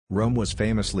Rome was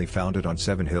famously founded on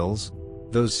 7 hills.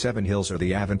 Those 7 hills are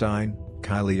the Aventine,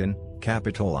 Caelian,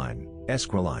 Capitoline,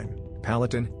 Esquiline,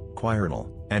 Palatine, Quirinal,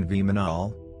 and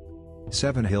Viminal.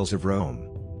 7 Hills of Rome.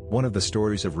 One of the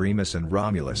stories of Remus and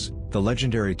Romulus, the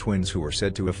legendary twins who were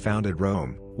said to have founded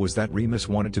Rome, was that Remus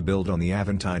wanted to build on the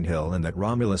Aventine Hill and that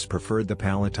Romulus preferred the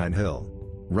Palatine Hill.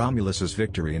 Romulus's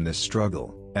victory in this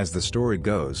struggle, as the story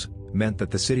goes, meant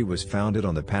that the city was founded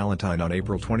on the Palatine on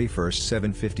April 21,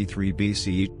 753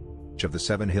 BC. Each of the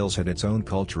 7 hills had its own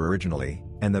culture originally,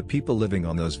 and the people living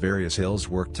on those various hills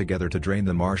worked together to drain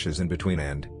the marshes in between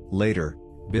and, later,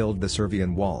 build the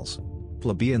Servian walls.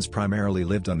 Plebeians primarily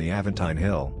lived on the Aventine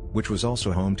Hill, which was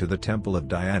also home to the Temple of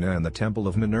Diana and the Temple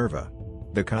of Minerva.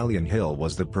 The Caelian Hill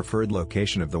was the preferred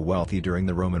location of the wealthy during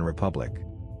the Roman Republic.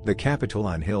 The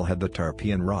Capitoline Hill had the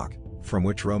Tarpeian Rock, from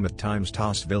which Rome at times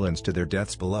tossed villains to their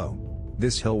deaths below.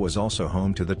 This hill was also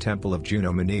home to the Temple of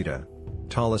Juno Menita.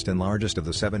 Tallest and largest of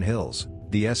the 7 hills,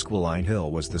 the Esquiline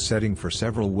Hill was the setting for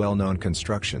several well-known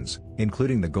constructions,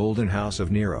 including the Golden House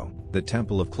of Nero, the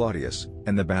Temple of Claudius,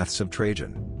 and the Baths of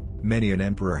Trajan. Many an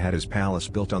emperor had his palace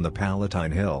built on the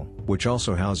Palatine Hill, which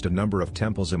also housed a number of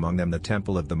temples, among them the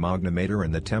Temple of the Magna Mater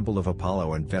and the Temple of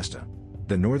Apollo and Vesta.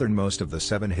 The northernmost of the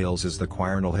 7 hills is the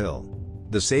Quirinal Hill.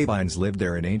 The Sabines lived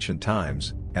there in ancient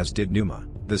times, as did Numa,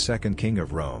 the second king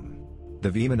of Rome. The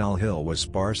Viminal Hill was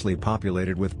sparsely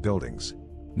populated with buildings.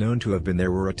 Known to have been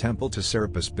there were a temple to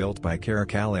Serapis built by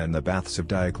Caracalla and the Baths of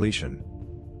Diocletian,